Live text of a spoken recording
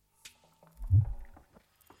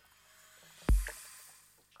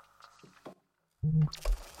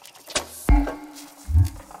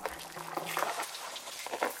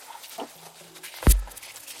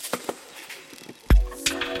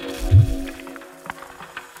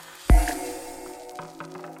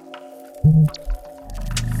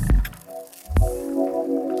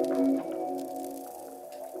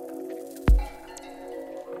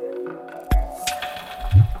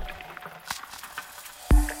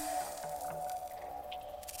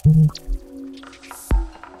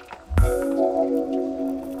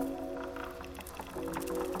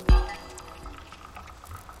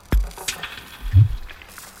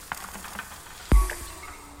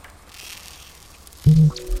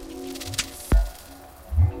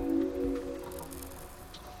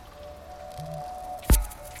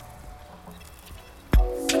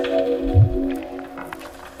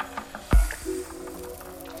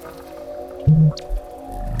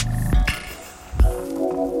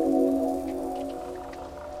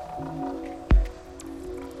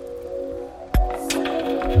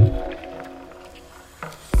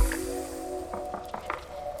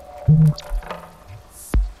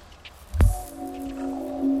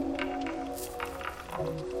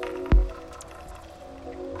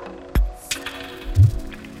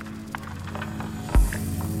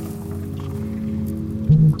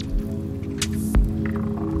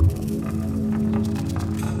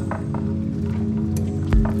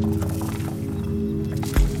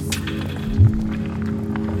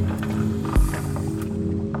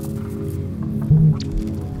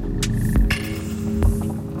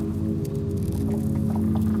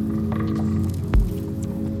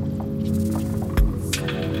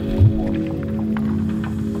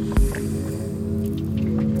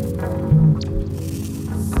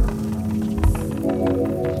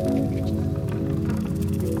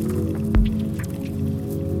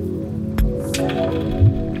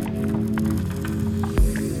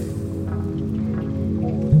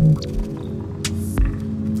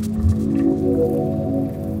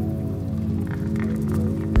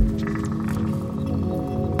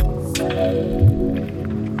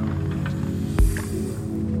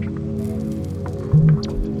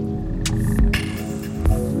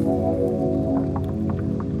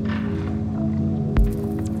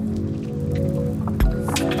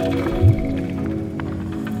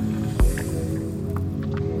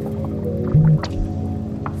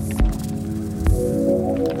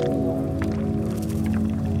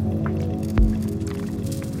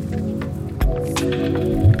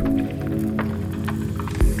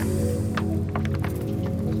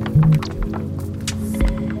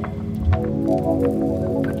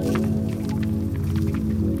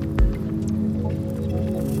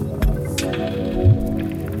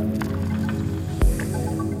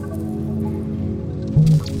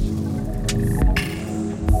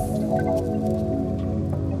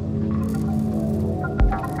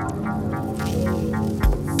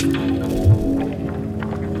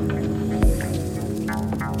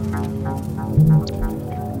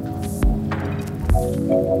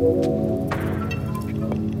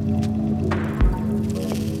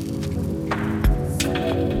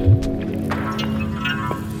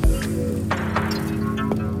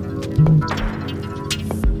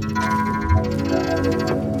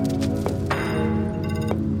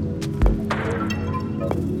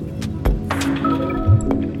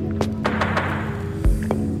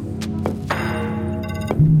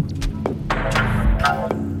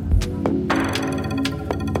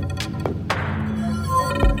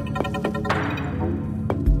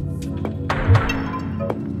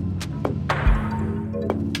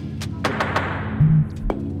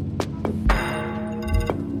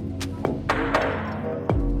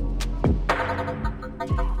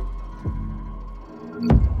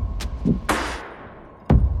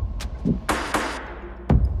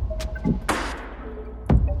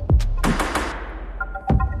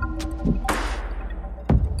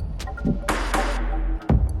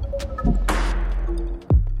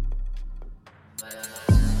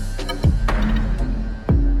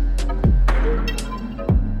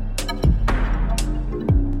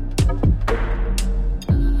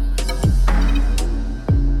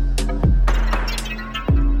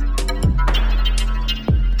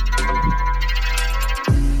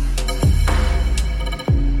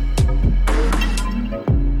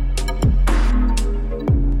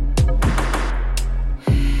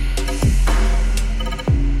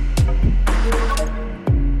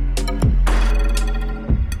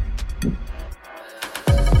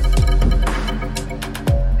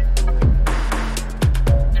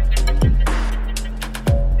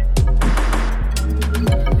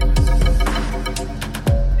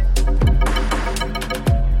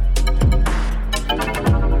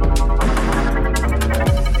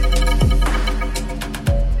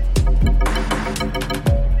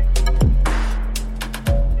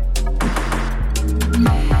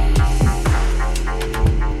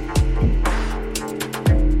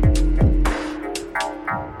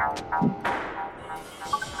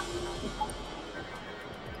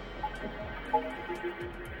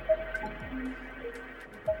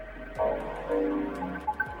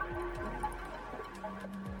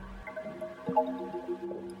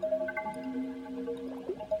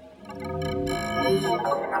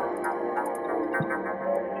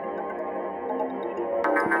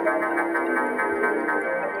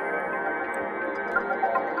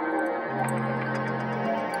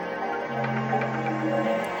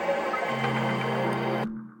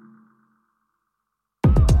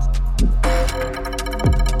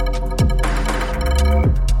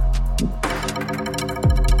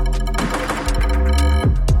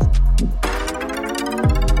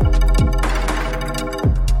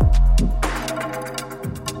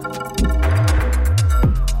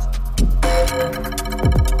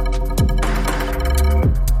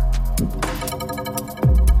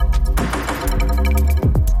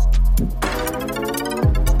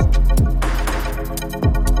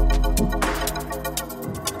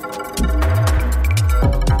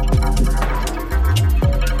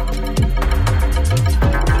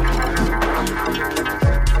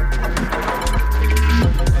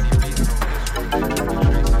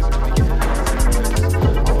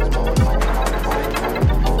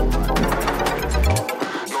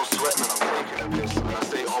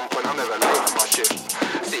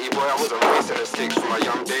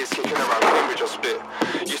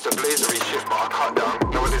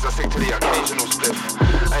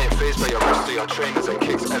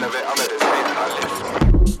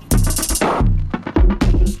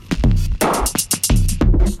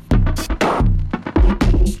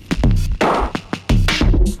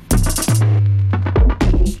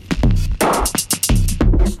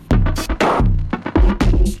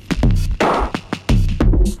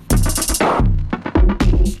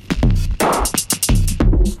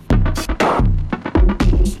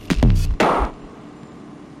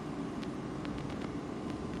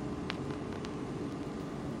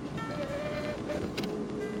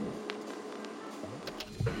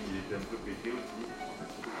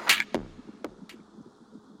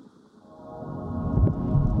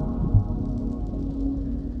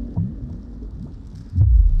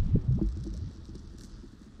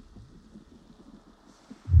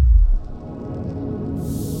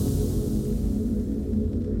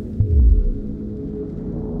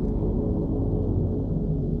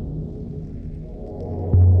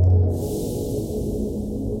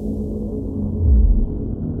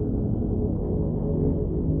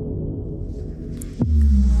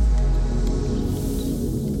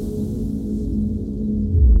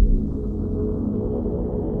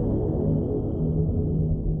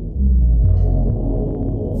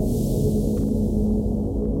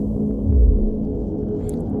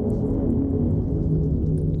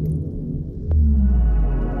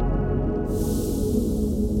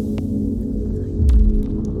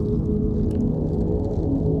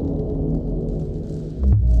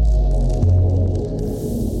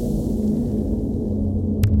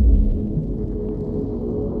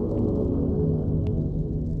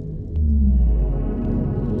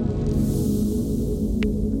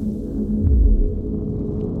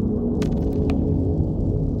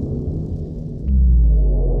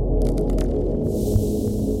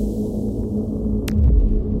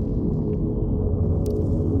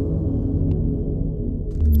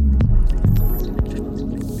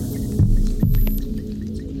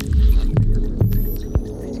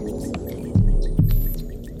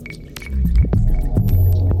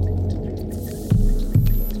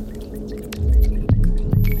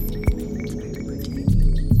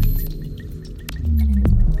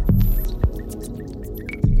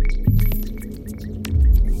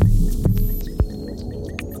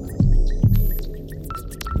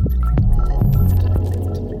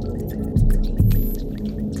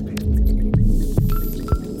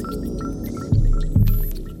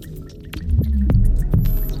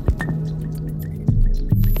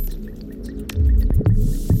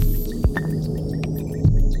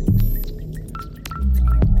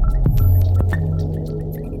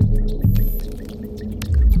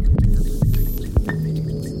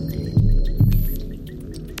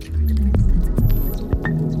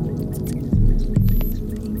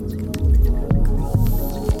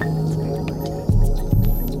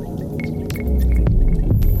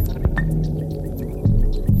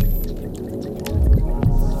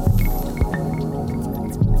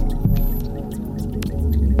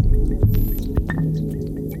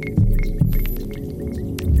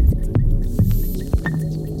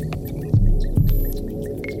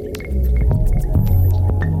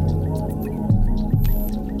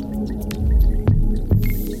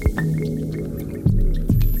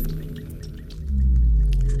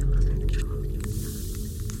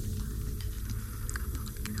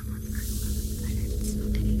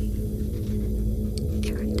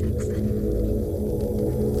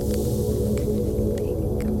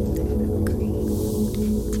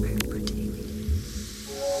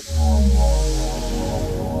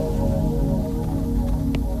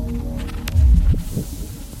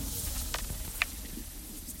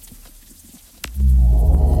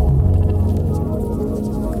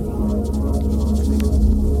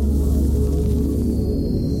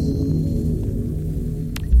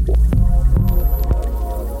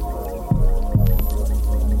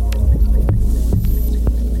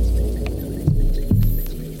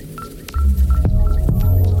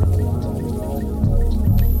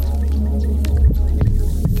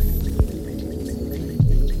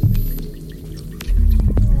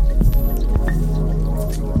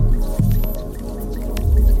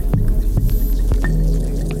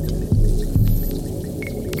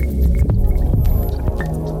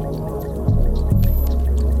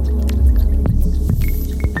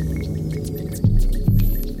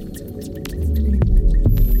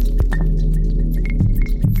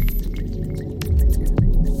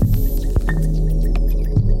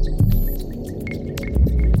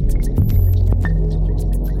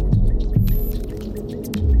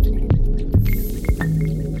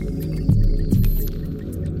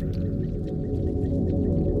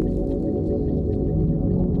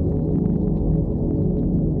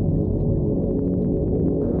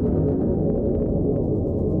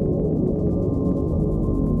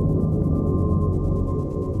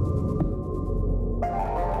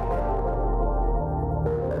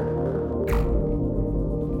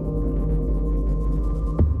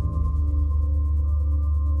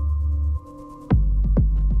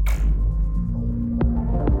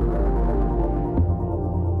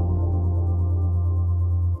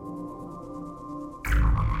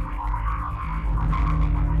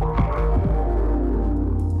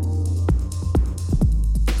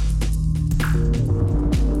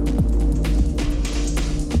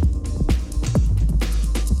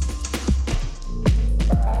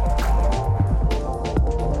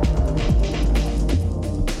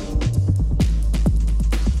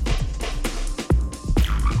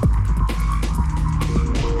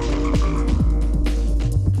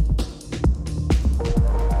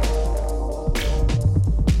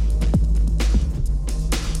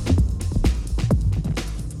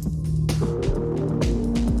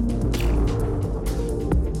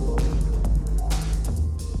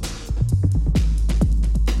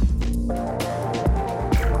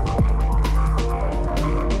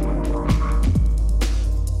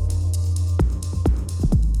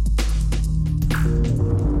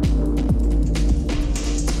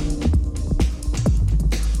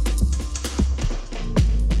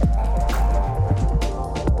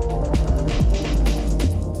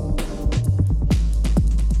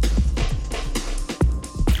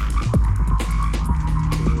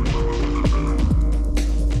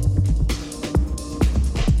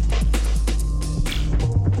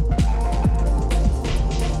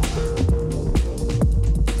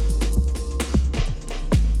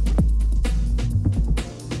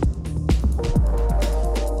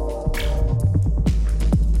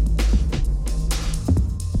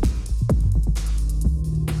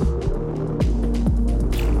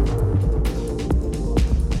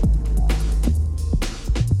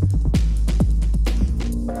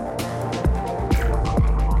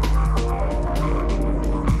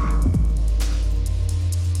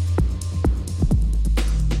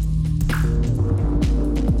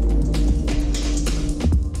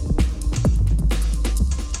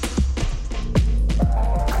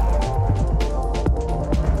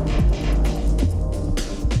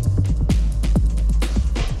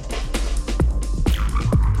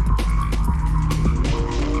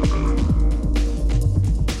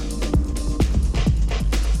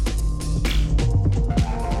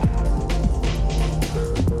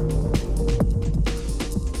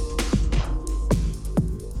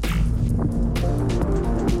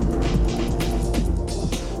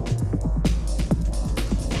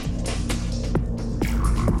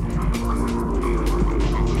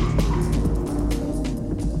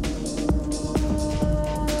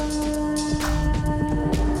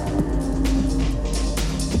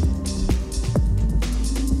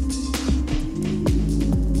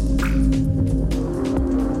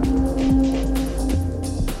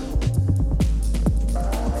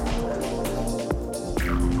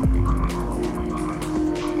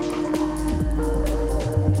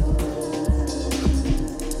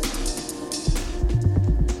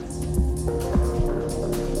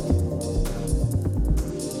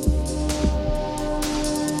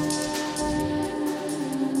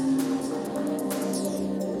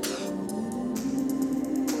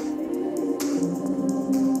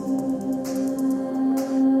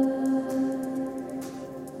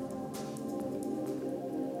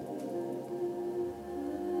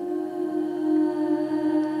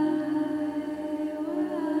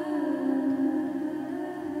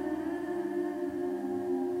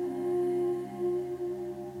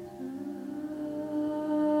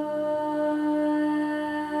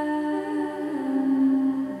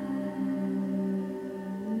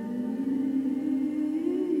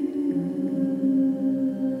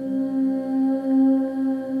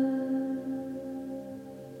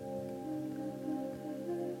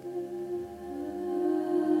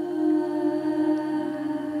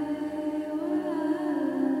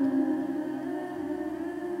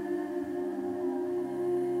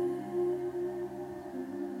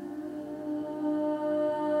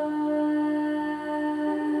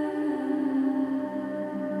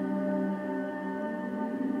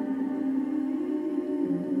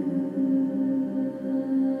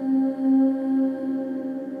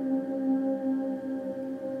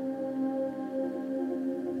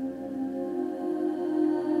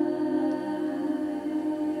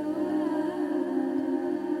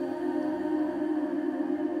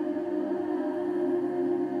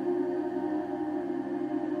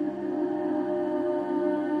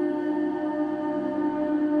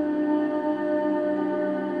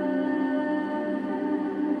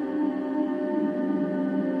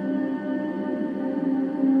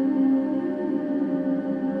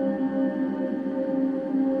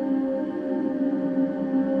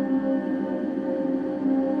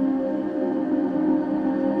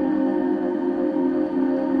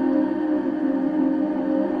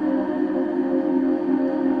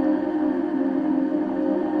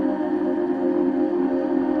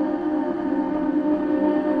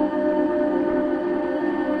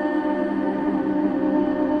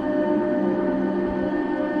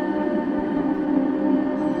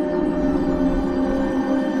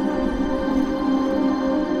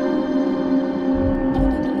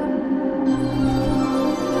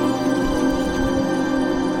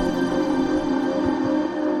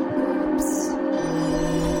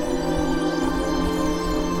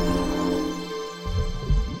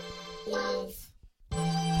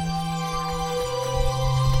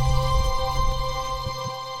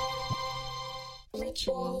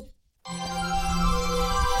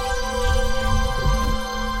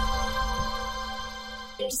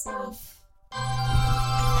yourself.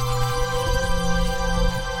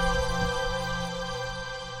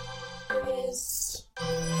 There is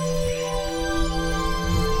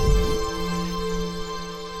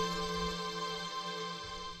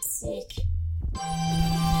seek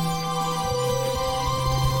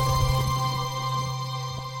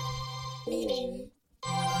meaning.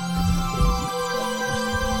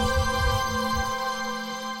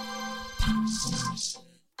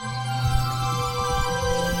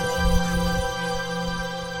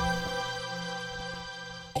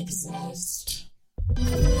 Exist.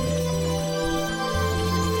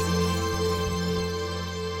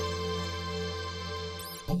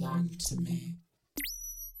 Belong to me.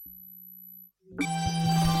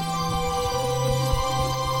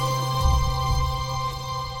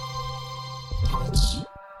 Touch.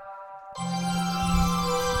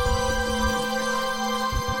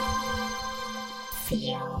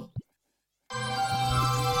 Feel.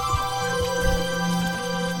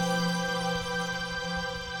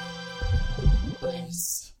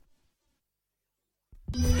 Bliss.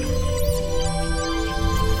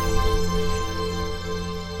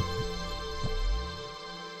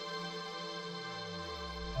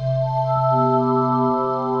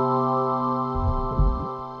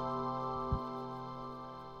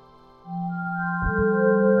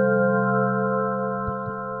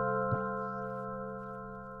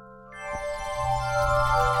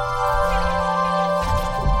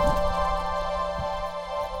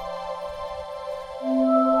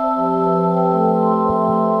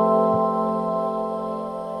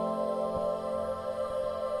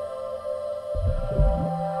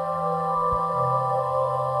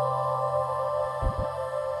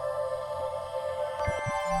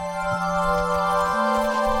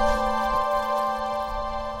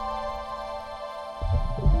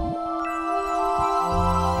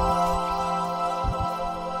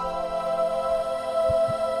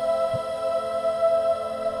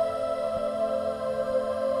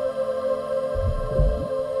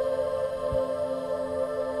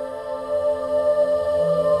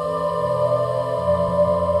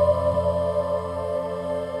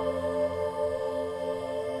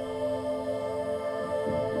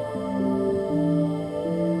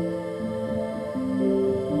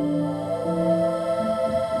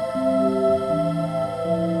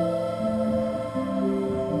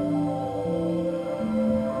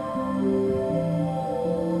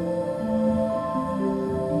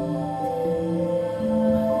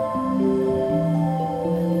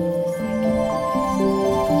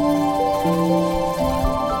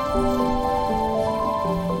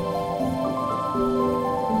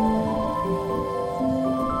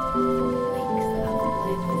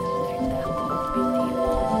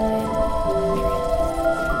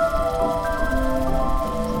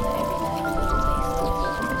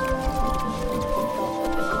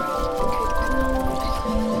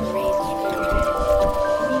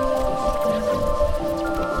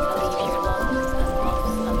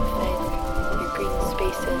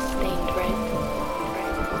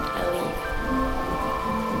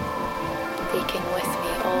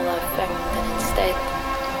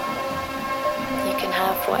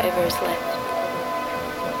 Whatever's left.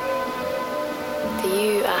 To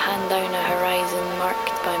you, I hand down a horizon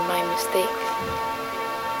marked by my mistakes,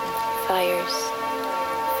 fires,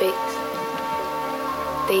 fates,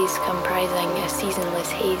 days comprising a seasonless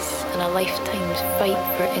haze and a lifetime's fight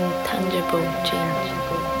for intangible change.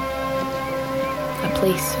 A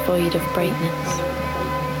place void of brightness.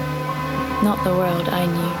 Not the world I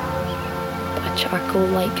knew, but a charcoal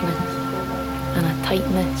likeness and a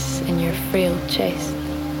tightness in your frail chest.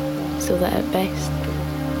 So that at best,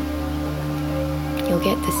 you'll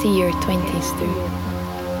get to see your 20s through.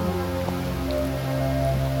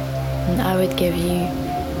 And I would give you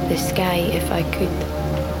the sky if I could.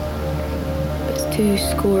 But it's too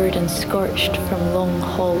scored and scorched from long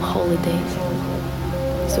haul holidays.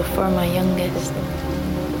 So for my youngest,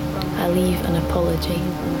 I leave an apology.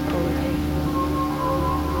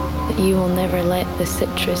 That you will never let the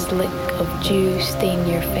citrus lick of dew stain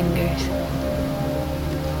your fingers,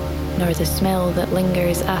 nor the smell that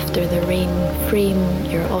lingers after the rain frame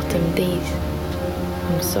your autumn days.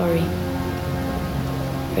 I'm sorry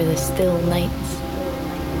for the still nights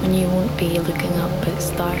when you won't be looking up at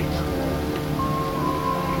stars,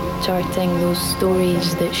 charting those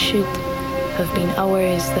stories that should have been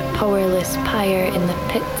ours, the powerless pyre in the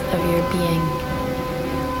pit of your being.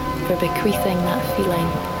 For bequeathing that feeling,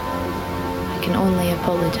 I can only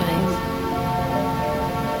apologize.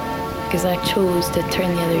 Because I chose to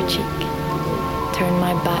turn the other cheek, turn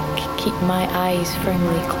my back, keep my eyes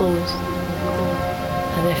firmly closed,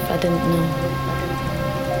 as if I didn't know.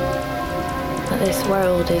 this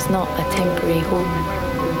world is not a temporary home.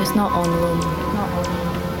 It's not on loan.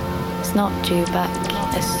 It's not due back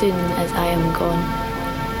as soon as I am gone.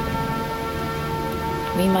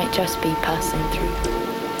 We might just be passing through.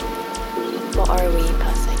 What are we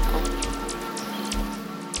passing on?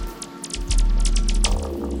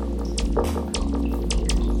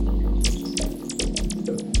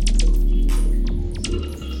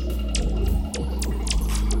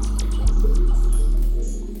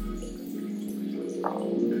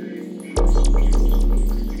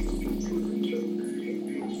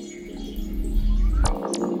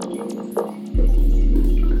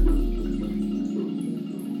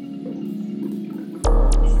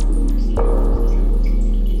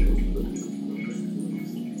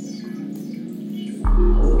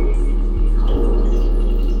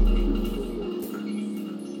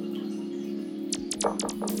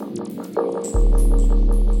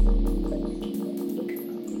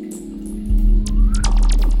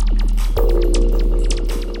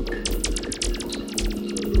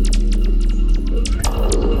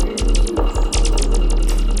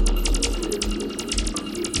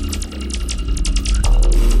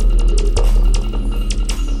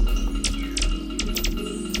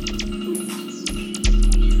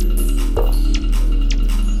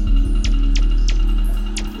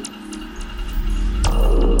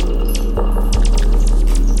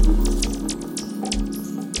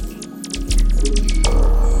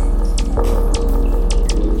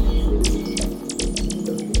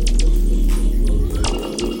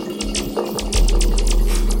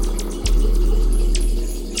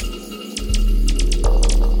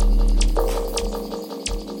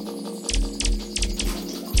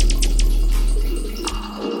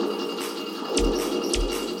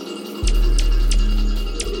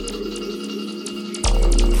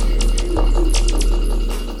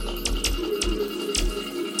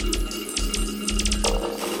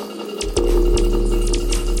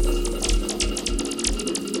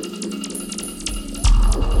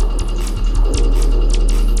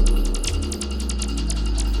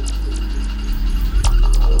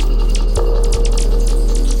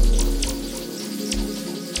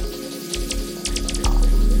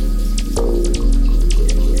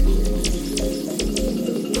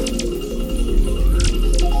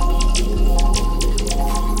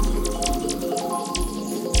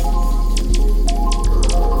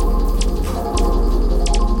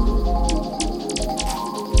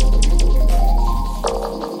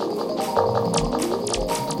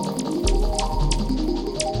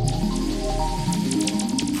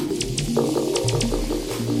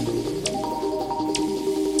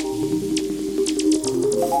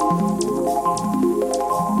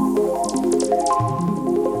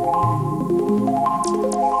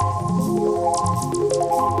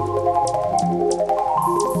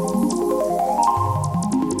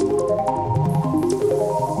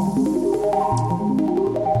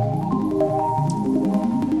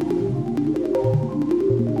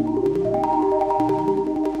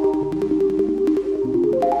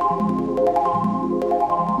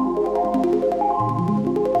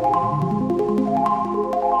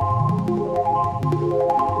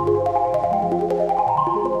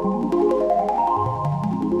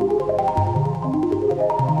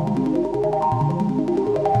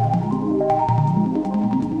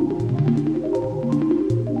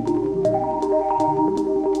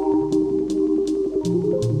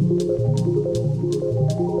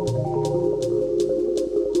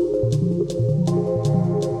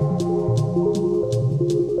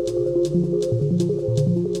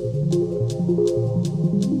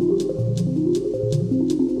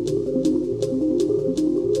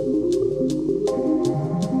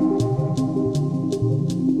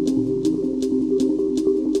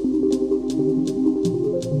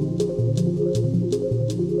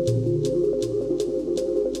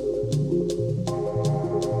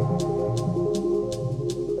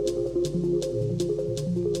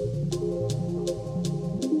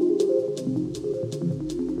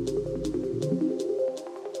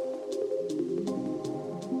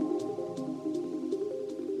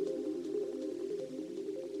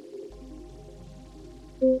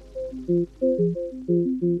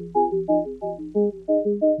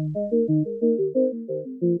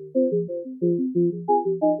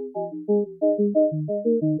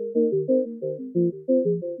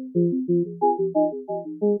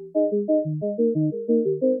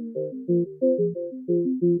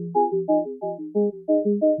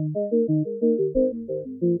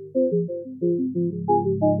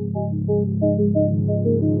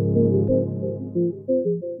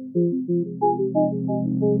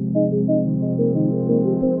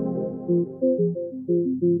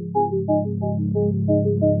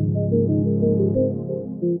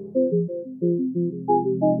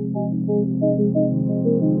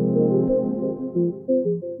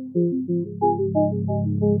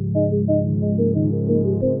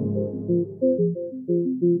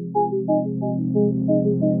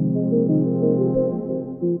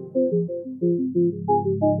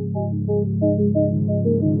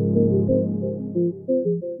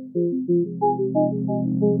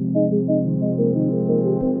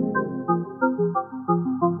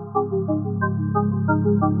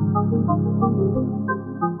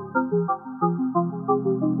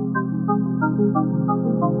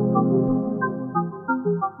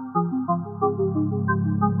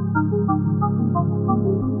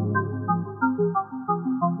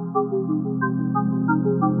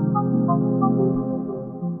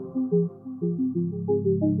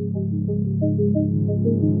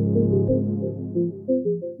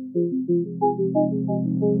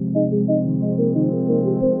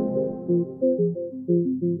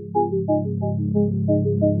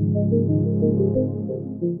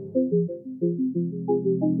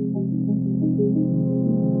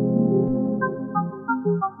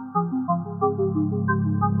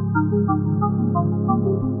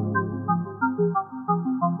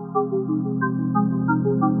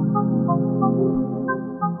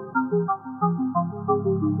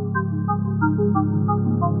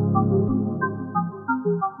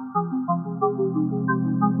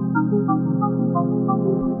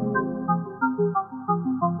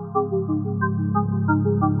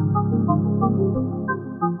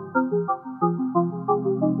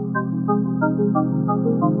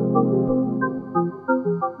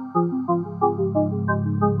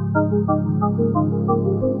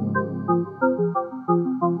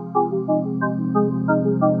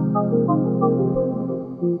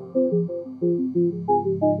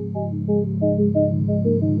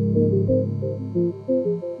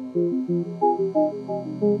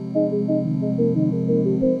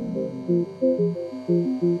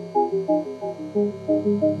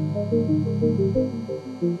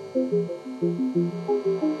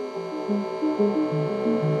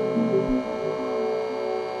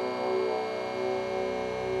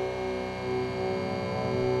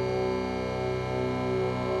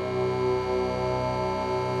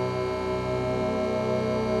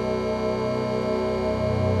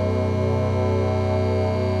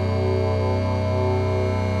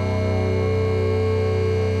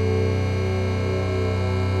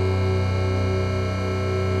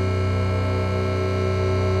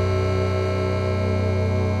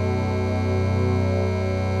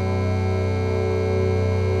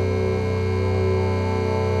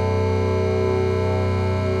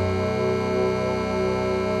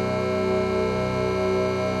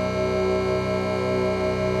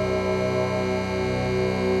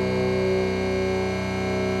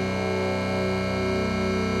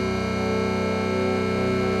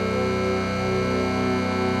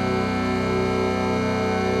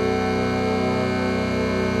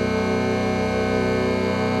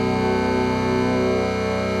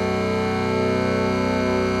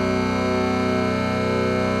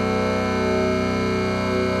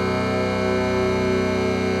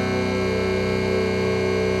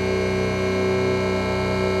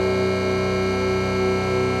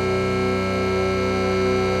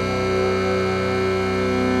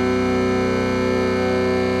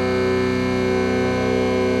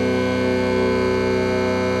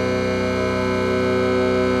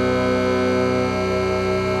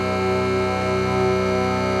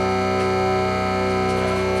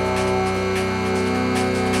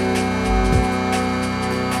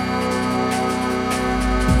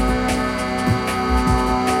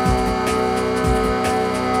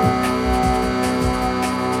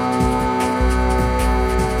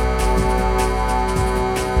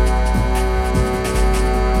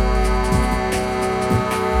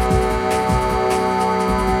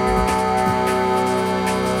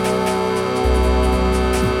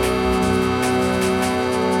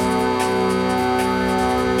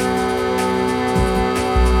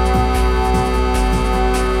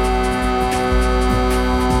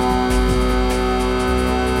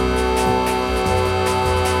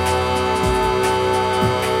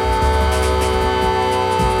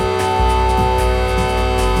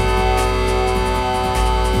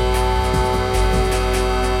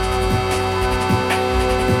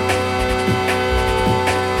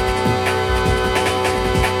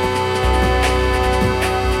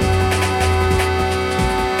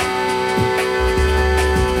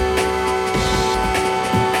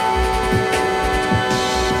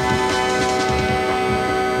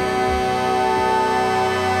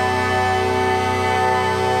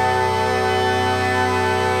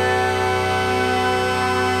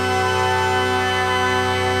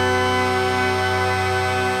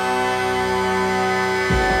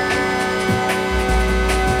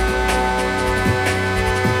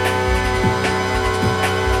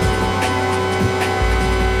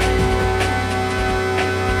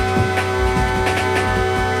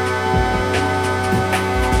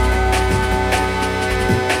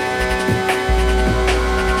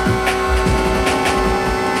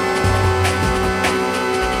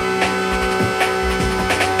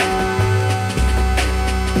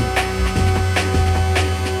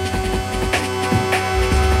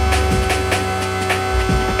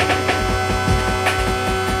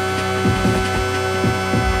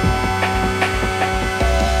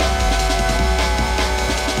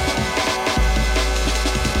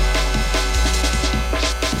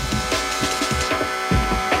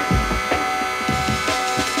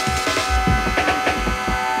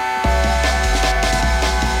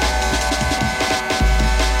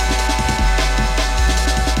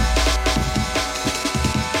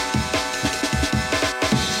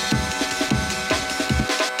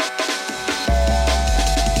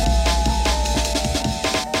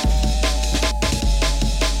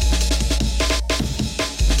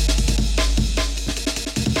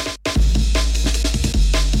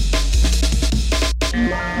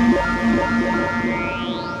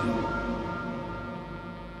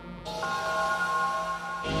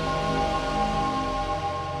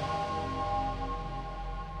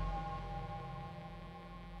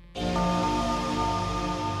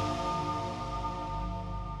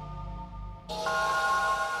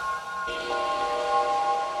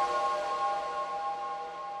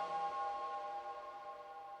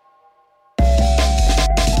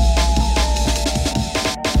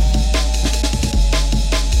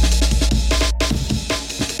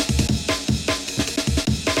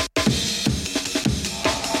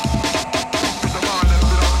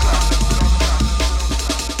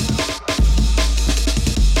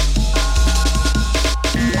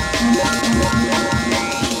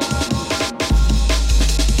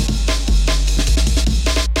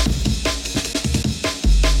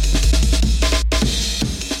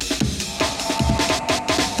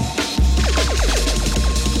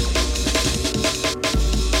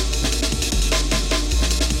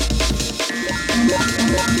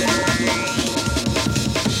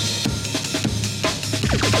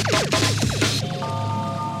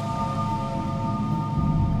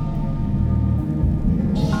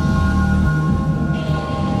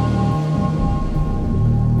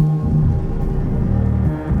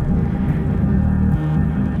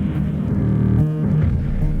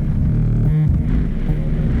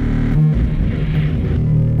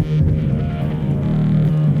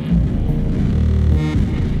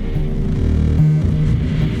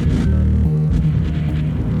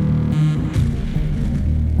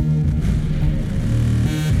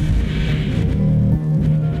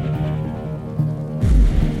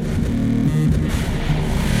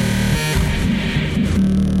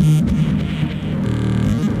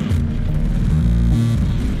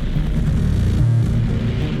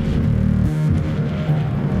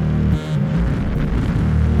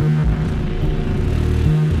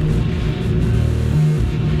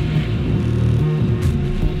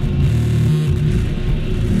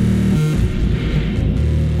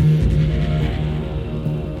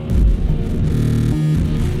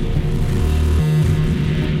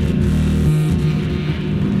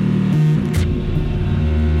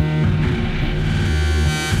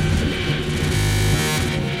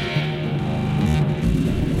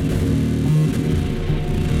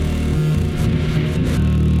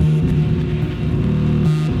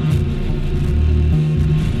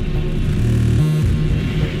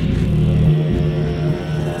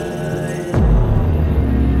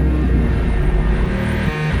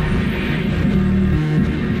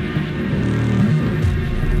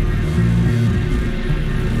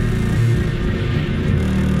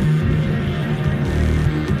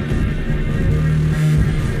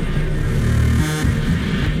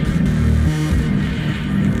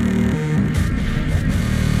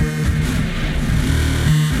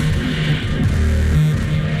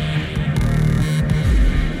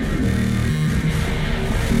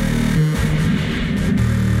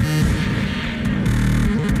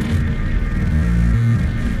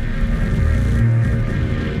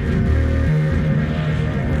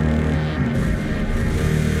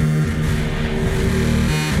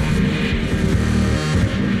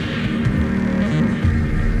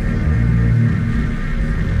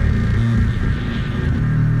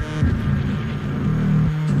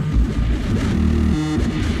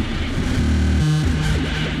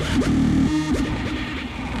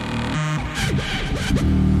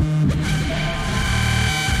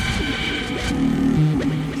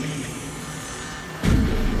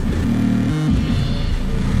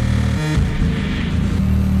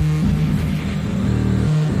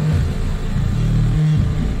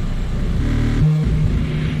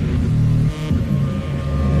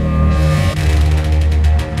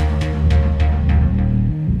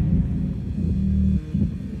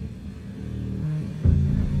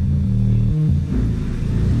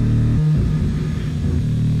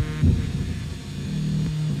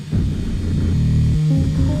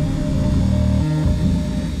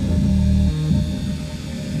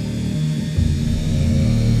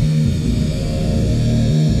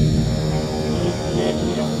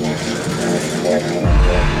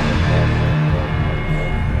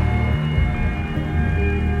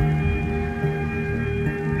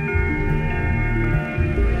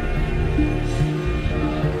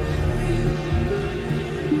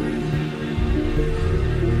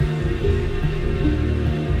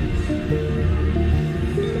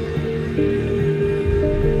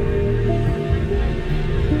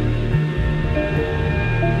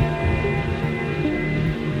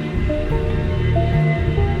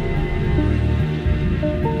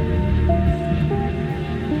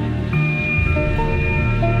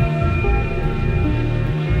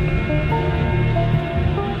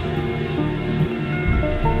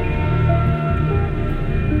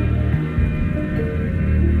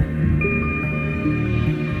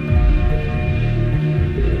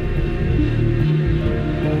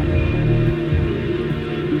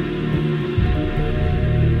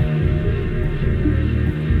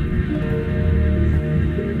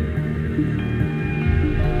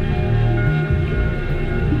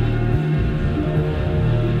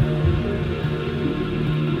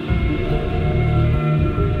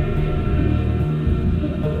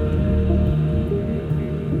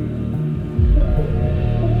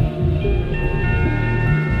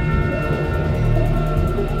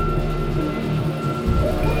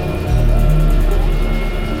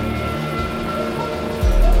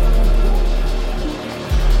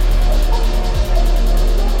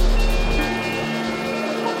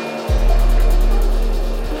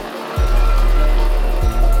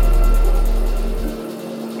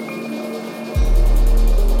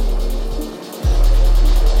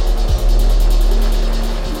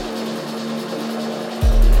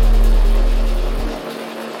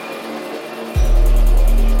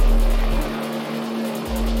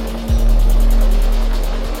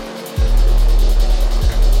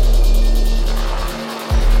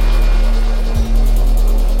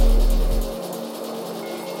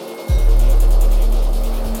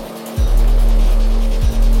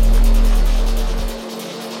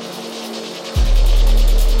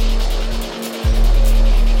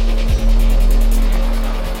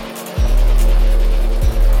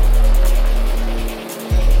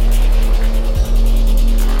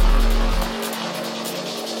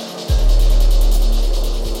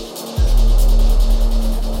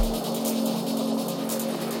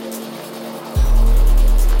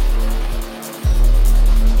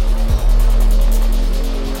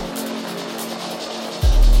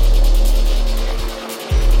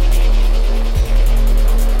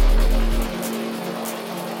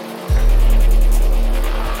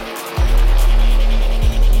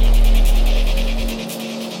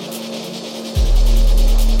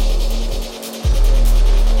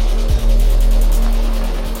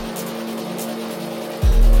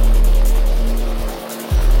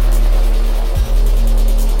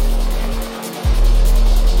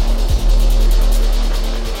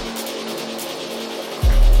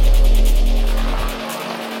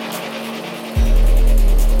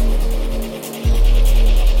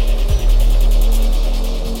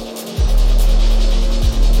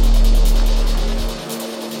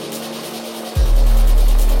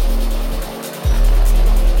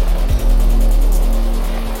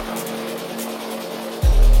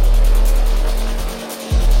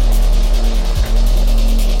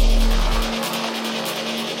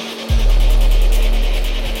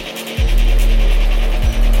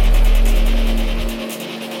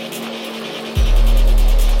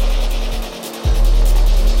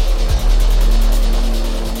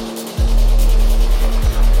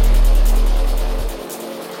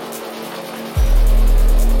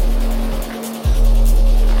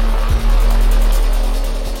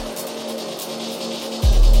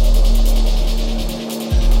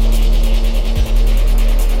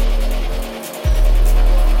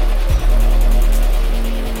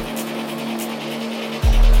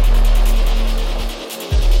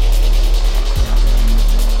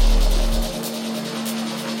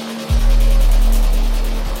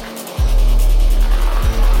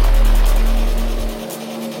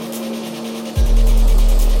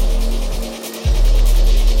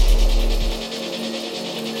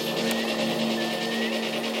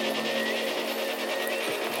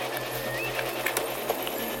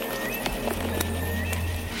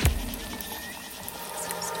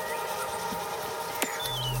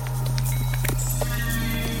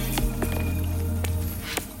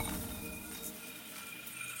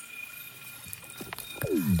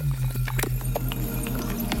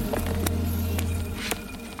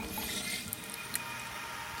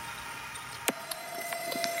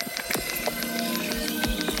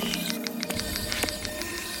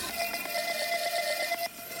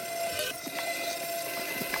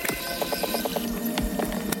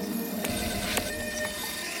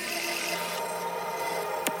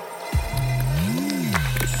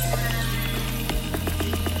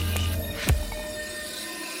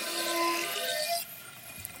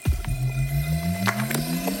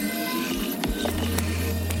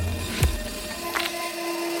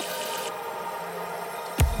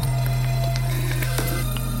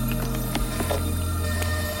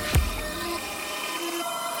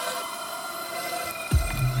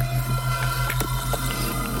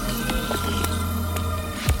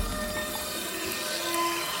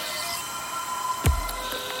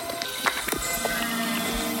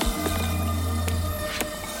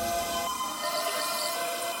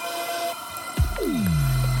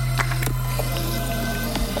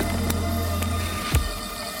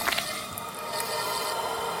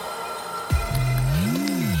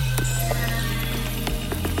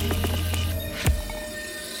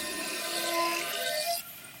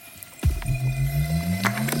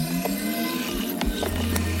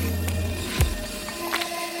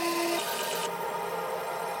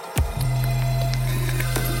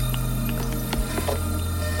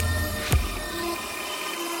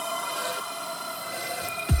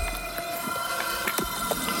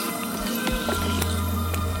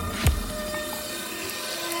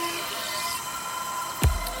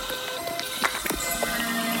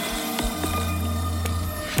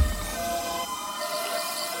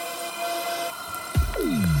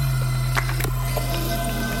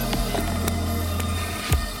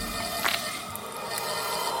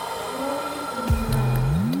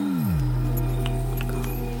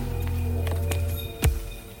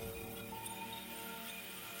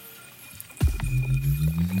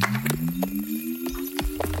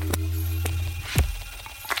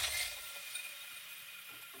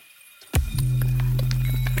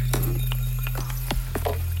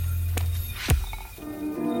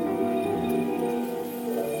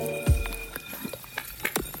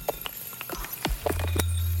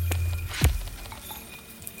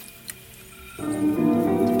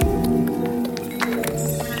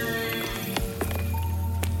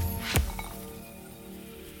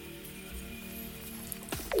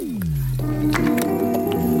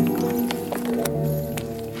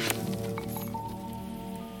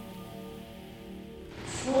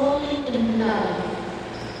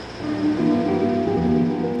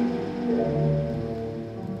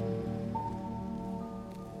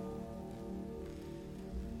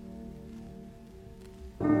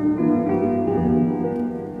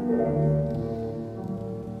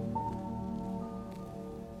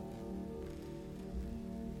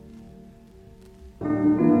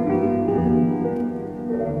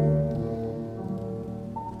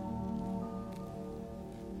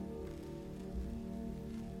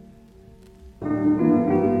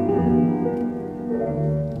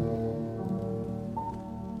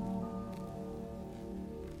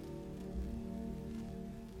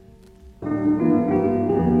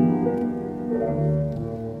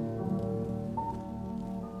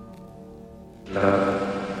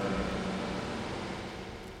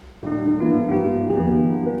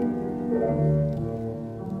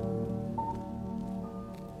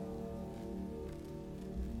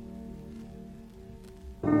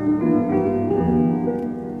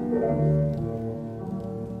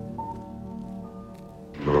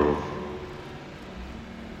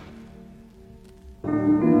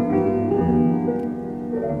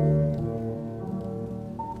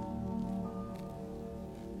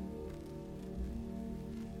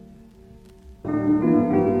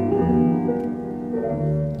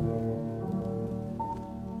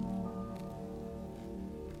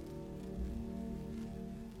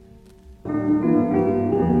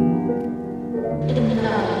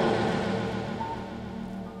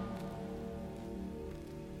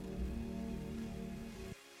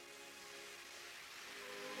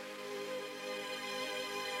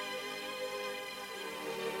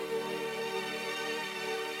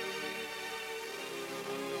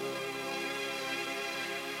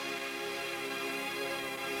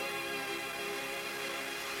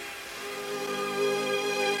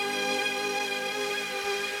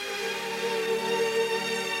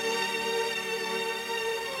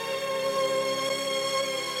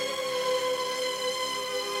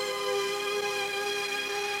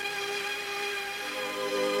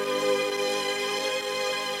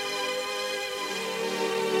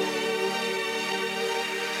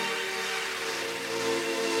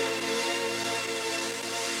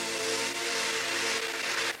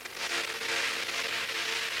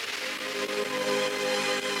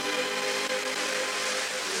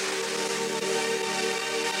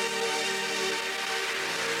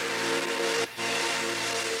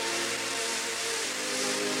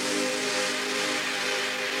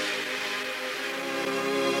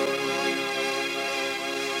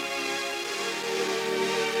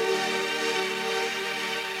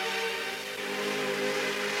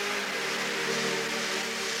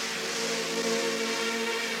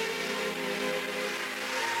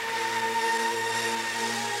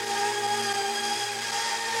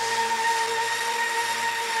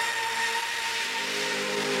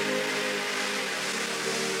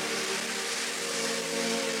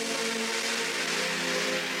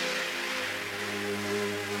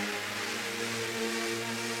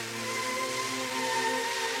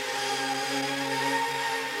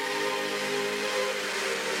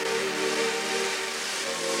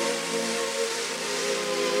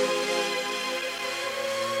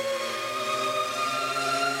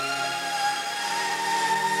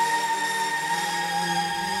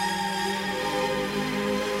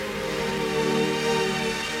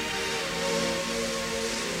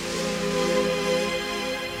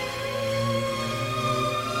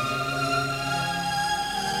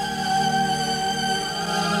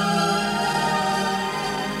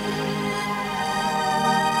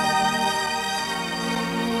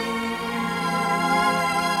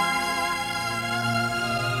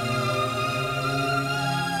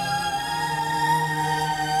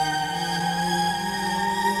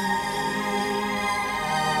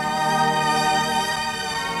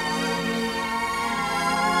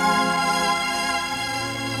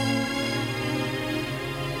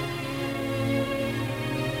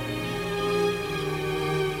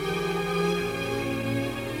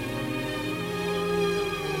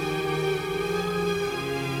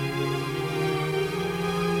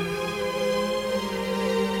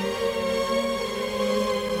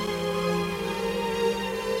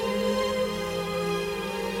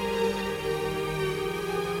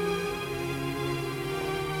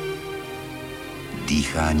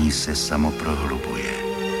 Dýchání se samo prohlubuje.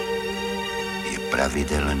 Je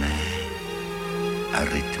pravidelné a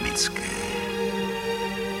rytmické.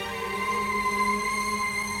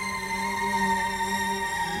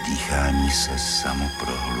 Dýchání se samo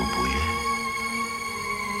prohlubuje.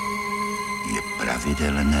 Je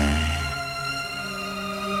pravidelné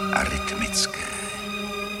a rytmické.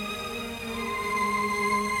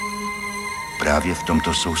 Právě v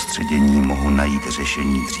tomto soustředění mohu najít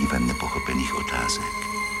řešení dříve nepochopených otázek.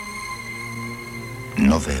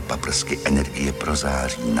 Nové paprsky energie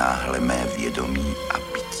prozáří náhle mé vědomí a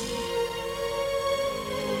bytí.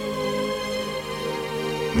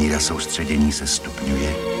 Míra soustředění se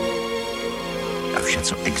stupňuje a vše,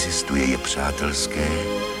 co existuje, je přátelské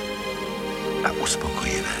a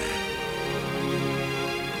uspokojivé.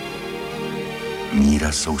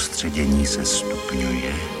 Míra soustředění se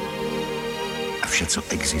stupňuje a vše, co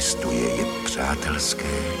existuje, je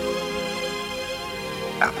přátelské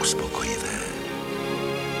a uspokojivé.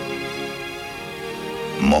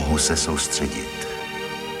 Mohu se soustředit.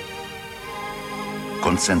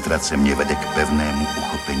 Koncentrace mě vede k pevnému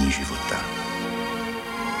uchopení života.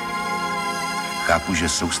 Chápu, že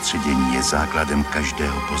soustředění je základem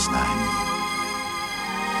každého poznání.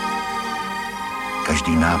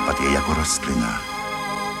 Každý nápad je jako rostlina,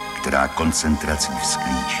 která koncentrací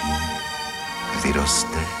vzklíčí,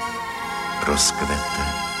 vyroste, rozkvete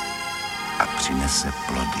a přinese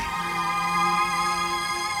plody.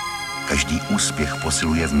 Každý úspěch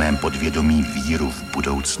posiluje v mém podvědomí víru v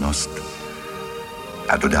budoucnost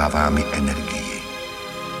a dodává mi energii.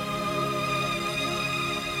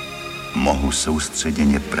 Mohu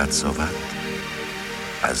soustředěně pracovat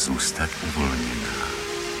a zůstat uvolněná.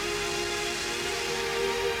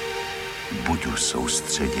 Budu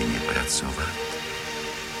soustředěně pracovat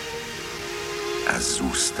a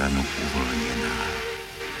zůstanu uvolněná.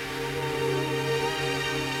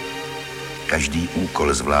 Každý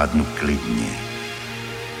úkol zvládnu klidně,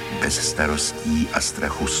 bez starostí a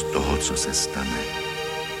strachu z toho, co se stane.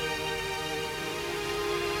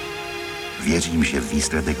 Věřím, že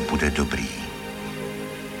výsledek bude dobrý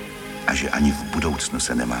a že ani v budoucnu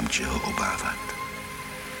se nemám čeho obávat.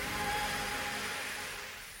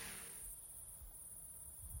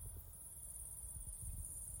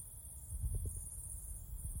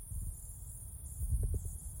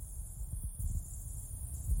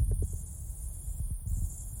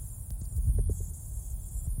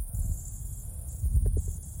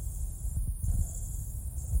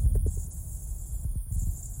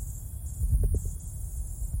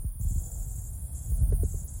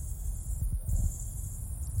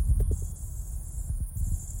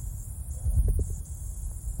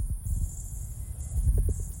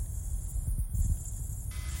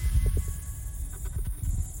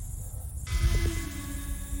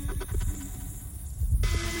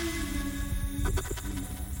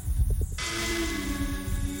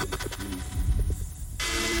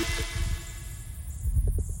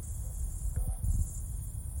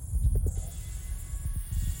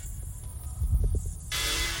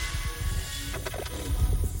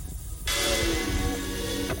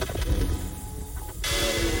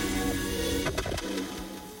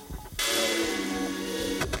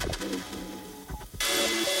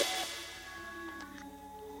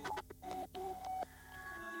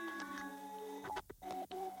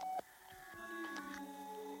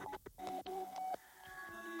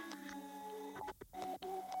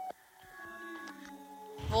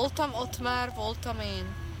 Voltam ott már, voltam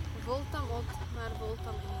én. Voltam ott, már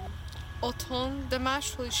voltam én. Otthon, de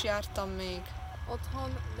máshol is jártam még.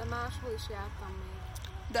 Otthon, de máshol is jártam még.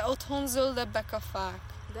 De otthon zöldebbek a fák.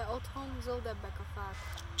 De otthon zöldebbek a fák.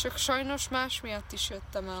 Csak sajnos más miatt is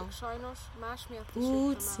jöttem el. Csak sajnos más miatt is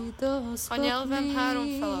jöttem el. A nyelvem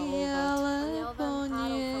háromfele olvad. A nyelvem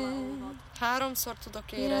háromfele olvad. Háromszor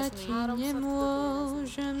tudok érezni.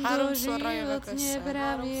 Háromszorra jövök össze.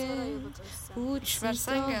 Ismersz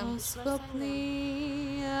engem?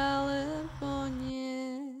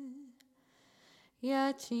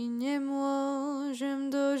 Ja ti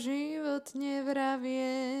nemôžem doživotne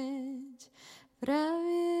vravieť.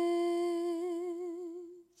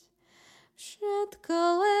 Všetko,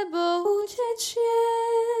 lebo utečieš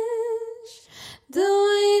do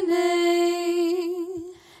inej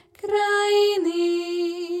krajiny,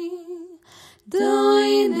 do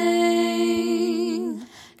inej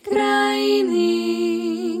krajiny,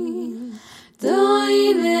 do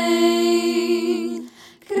inej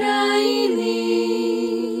krajiny.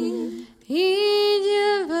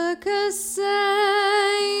 Idevaka sa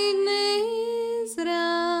inizra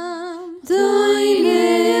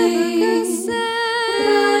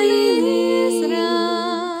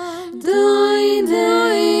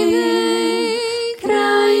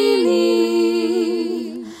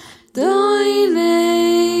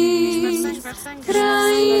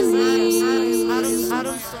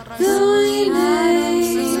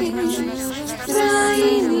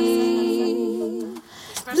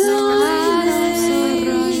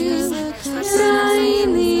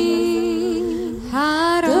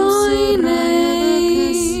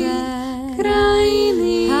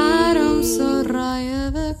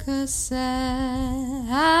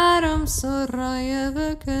három szorra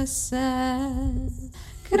jövök össze.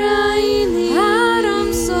 Krajini,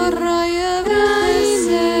 háromszorra jövök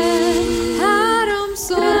össze,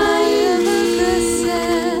 háromszorra jövök össze,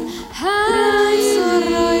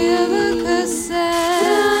 háromszorra jövök össze,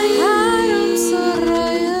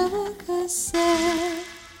 háromszorra jövök össze.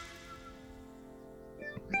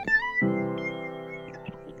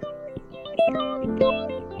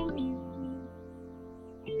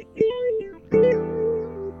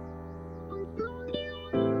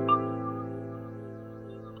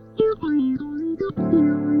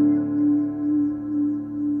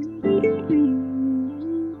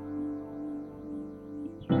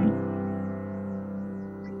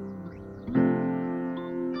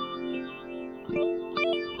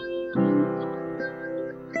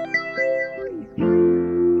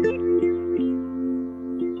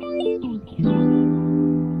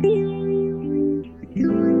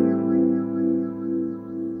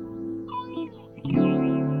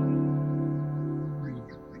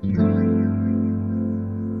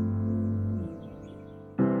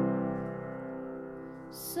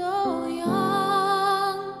 So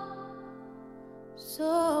young,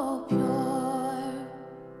 so pure,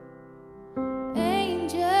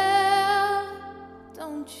 angel,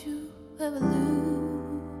 don't you ever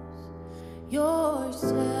lose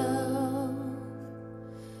yourself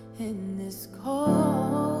in this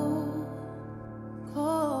cold,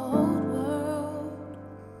 cold world.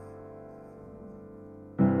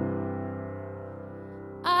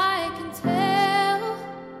 I can tell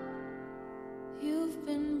you've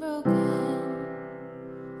been broken,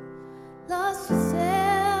 lost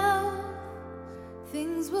yourself,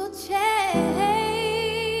 things will change.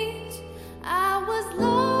 I was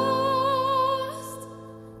lost,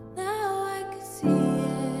 now I can see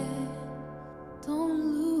it. Don't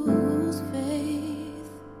lose faith.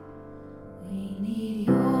 We need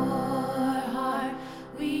your heart,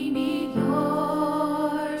 we need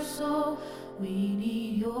your soul, we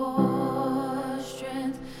need your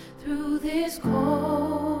strength through this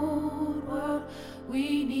cold world.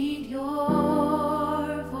 We need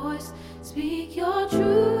your voice, speak your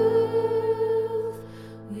truth.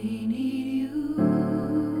 We need you,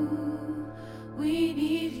 we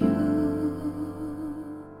need you.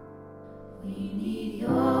 We need your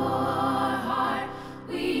heart,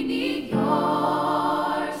 we need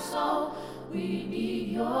your soul, we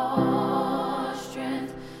need your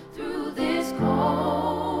strength through this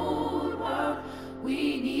cold world.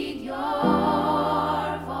 We need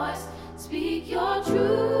your voice, speak your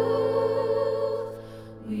truth.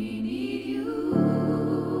 We need you,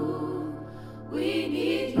 we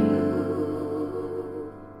need you.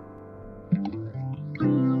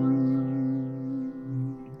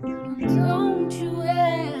 Don't you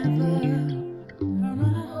ever run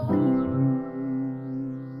out.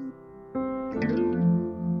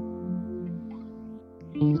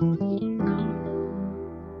 You'll get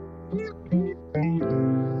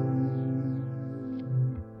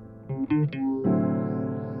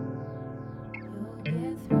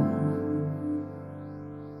through.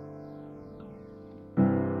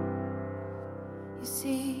 You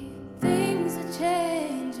see, things are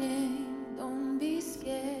changing. Don't be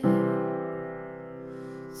scared.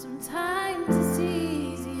 Sometimes it's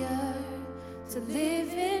easier to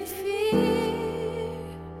live in fear.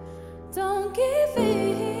 Don't give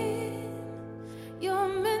in. You're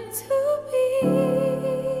meant to be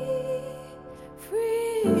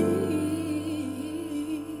free.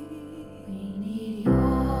 We need your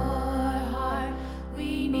heart,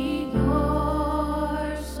 we need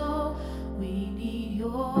your soul, we need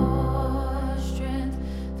your strength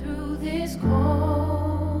through this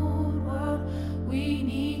cold world. We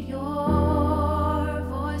need your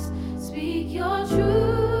voice, speak your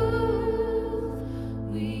truth.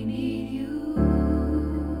 We need you,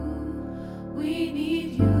 we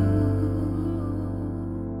need you.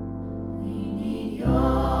 We need your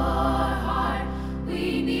heart, we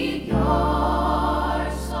need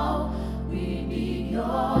your soul, we need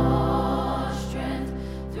your strength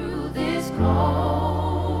through this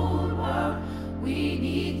cold world. We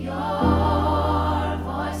need your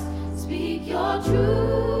voice, speak your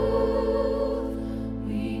truth.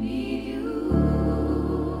 We need you,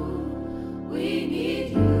 we need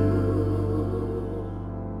you.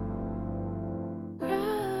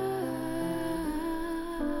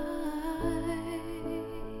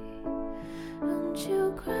 Don't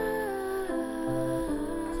you cry.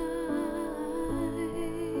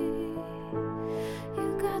 You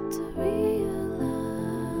got to realize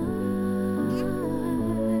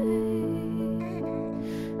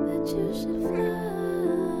that you should fly.